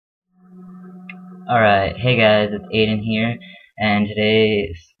Alright, hey guys, it's Aiden here, and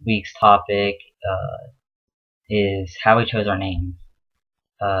today's week's topic is how we chose our names.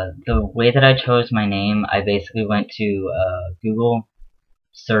 The way that I chose my name, I basically went to Google,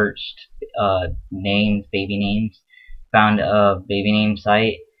 searched names, baby names, found a baby name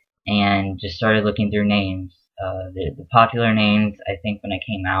site, and just started looking through names. The popular names, I think when I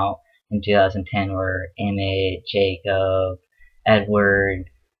came out in 2010 were Emmett, Jacob, Edward,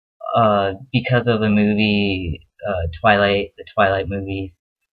 because of the movie the Twilight movies.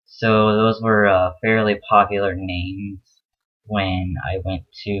 So those were fairly popular names when I went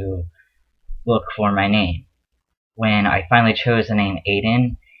to look for my name. When I finally chose the name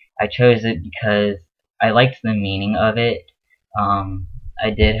Aiden, I chose it because I liked the meaning of it. I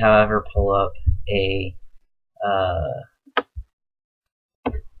did, however, pull up uh,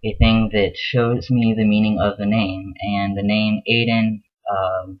 a thing that shows me the meaning of the name, and the name Aiden,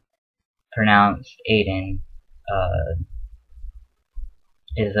 pronounced Aiden,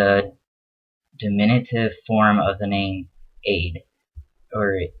 is a diminutive form of the name Aid,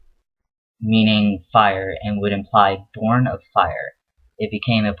 or meaning fire, and would imply born of fire. It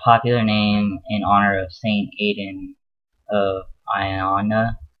became a popular name in honor of Saint Aiden of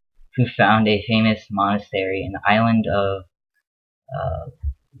Iona, who founded a famous monastery in the island of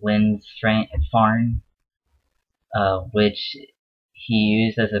Linsfarne, which he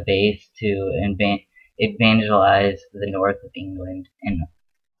used as a base to evangelize the north of England. And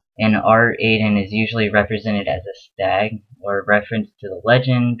in art, Aiden is usually represented as a stag, or a reference to the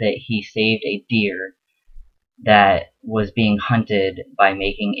legend that he saved a deer that was being hunted by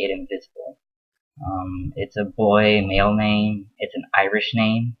making it invisible. It's a boy male name. It's an Irish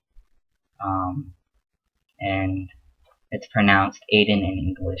name, and it's pronounced Aiden in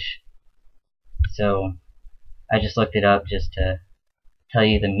English. So I just looked it up just to tell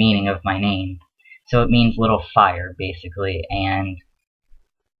you the meaning of my name. So it means little fire, basically, and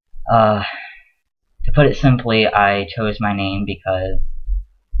to put it simply, I chose my name because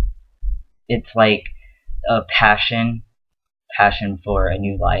it's like a passion for a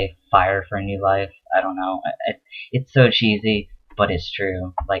new life, fire for a new life. I don't know. It's so cheesy, but it's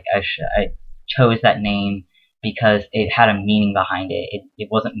true. Like I chose that name because it had a meaning behind it. It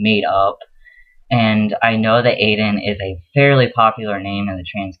wasn't made up. And I know that Aiden is a fairly popular name in the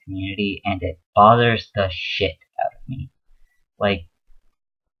trans community, and it bothers the shit out of me. Like,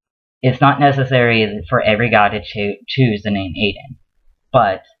 it's not necessary for every guy to choose the name Aiden,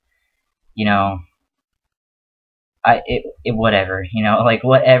 but, you know, whatever, like,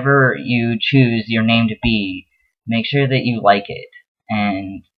 whatever you choose your name to be, make sure that you like it,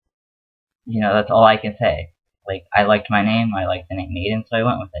 and, that's all I can say. Like, I liked my name, I liked the name Aiden, so I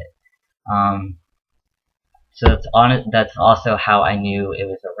went with it. So that's also how I knew it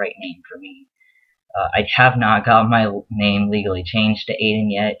was the right name for me. I have not got my name legally changed to Aiden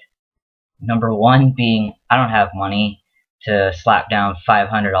yet. Number one being, I don't have money to slap down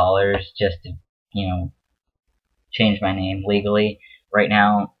 $500 just to, change my name legally right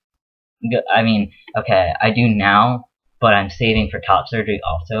now. I mean, okay, I do now, but I'm saving for top surgery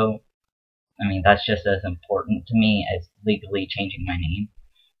also. I mean, that's just as important to me as legally changing my name.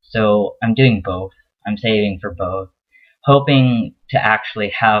 So I'm doing both. I'm saving for both, hoping to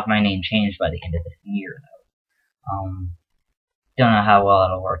actually have my name changed by the end of this year, though. Don't know how well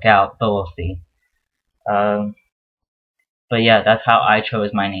it'll work out, but we'll see. But yeah, that's how I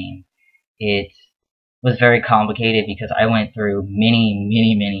chose my name. It was very complicated because I went through many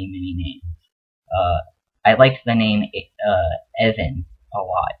names. I liked the name Evan a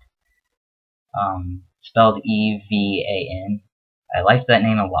lot. Spelled E-V-A-N. I liked that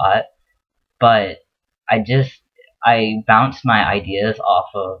name a lot, but I bounced my ideas off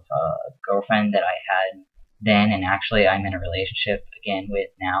of a girlfriend that I had then, and actually I'm in a relationship again with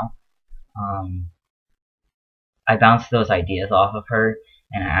now. I bounced those ideas off of her,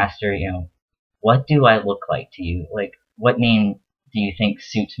 and I asked her, what do I look like to you? Like, what name do you think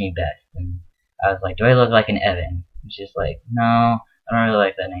suits me best? And I was like, do I look like an Evan? And she's like, no, I don't really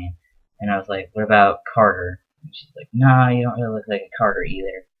like that name. And I was like, what about Carter? And she's like, no, you don't really look like a Carter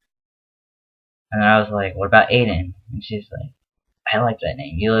either. And then I was like, what about Aiden? And she's like, I like that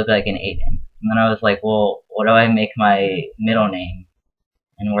name. You look like an Aiden. And then I was like, well, what do I make my middle name?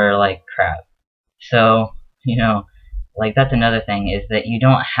 And we're like, crap. So, like, that's another thing, is that you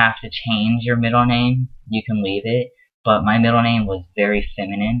don't have to change your middle name. You can leave it. But my middle name was very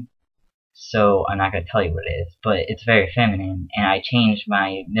feminine. So I'm not going to tell you what it is, but it's very feminine. And I changed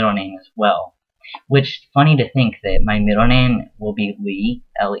my middle name as well. Which, funny to think that my middle name will be Lee,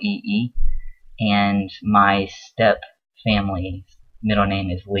 L-E-E. And my step family's middle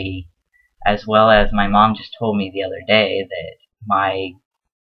name is Lee. as well as my mom just told me the other day that my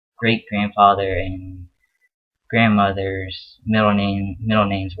great-grandfather and grandmother's middle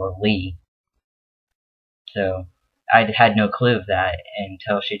names were Lee. So I had no clue of that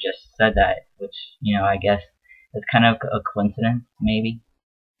until she just said that, which, you know, I guess is kind of a coincidence, maybe.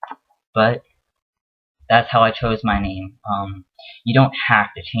 But that's how I chose my name. You don't have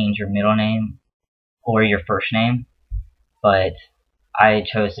to change your middle name or your first name, but I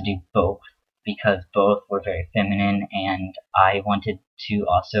chose to do both because both were very feminine, and I wanted to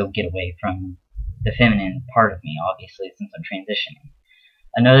also get away from the feminine part of me, obviously, since I'm transitioning.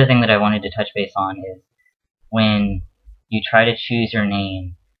 Another thing that I wanted to touch base on is when you try to choose your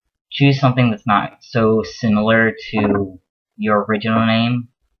name, choose something that's not so similar to your original name,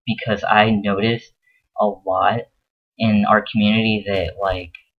 because I noticed a lot in our community that,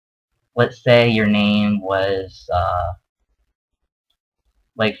 like, let's say your name was,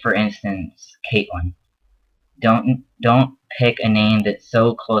 like, for instance, Caitlin. Don't pick a name that's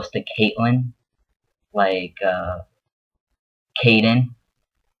so close to Caitlin, like, Caden.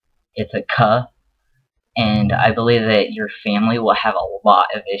 It's a K, and I believe that your family will have a lot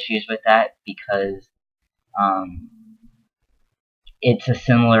of issues with that because, it's a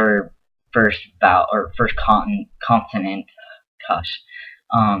similar first consonant, gosh,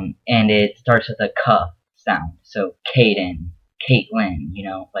 and it starts with a K sound. So Caden, Caitlin, you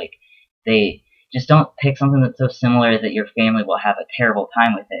know, like, they just don't pick something that's so similar that your family will have a terrible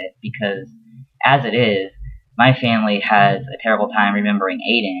time with it, because as it is, my family has a terrible time remembering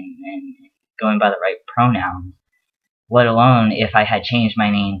Aiden and going by the right pronouns, let alone if I had changed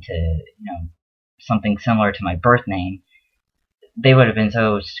my name to, you know, something similar to my birth name. They would have been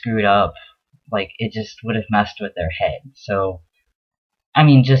so screwed up, like, it just would have messed with their head. So, I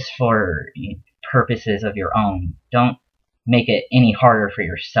mean, just for purposes of your own, don't make it any harder for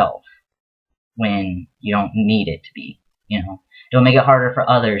yourself when you don't need it to be, you know. Don't make it harder for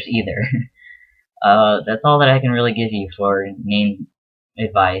others either. That's all that I can really give you for name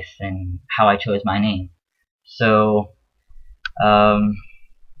advice and how I chose my name. So,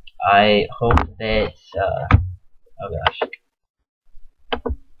 I hope that, oh gosh.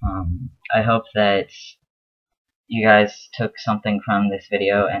 I hope that you guys took something from this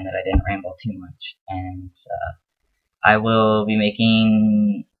video and that I didn't ramble too much. And I will be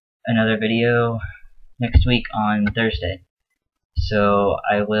making another video next week on Thursday. So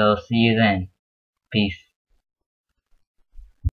I will see you then. Peace.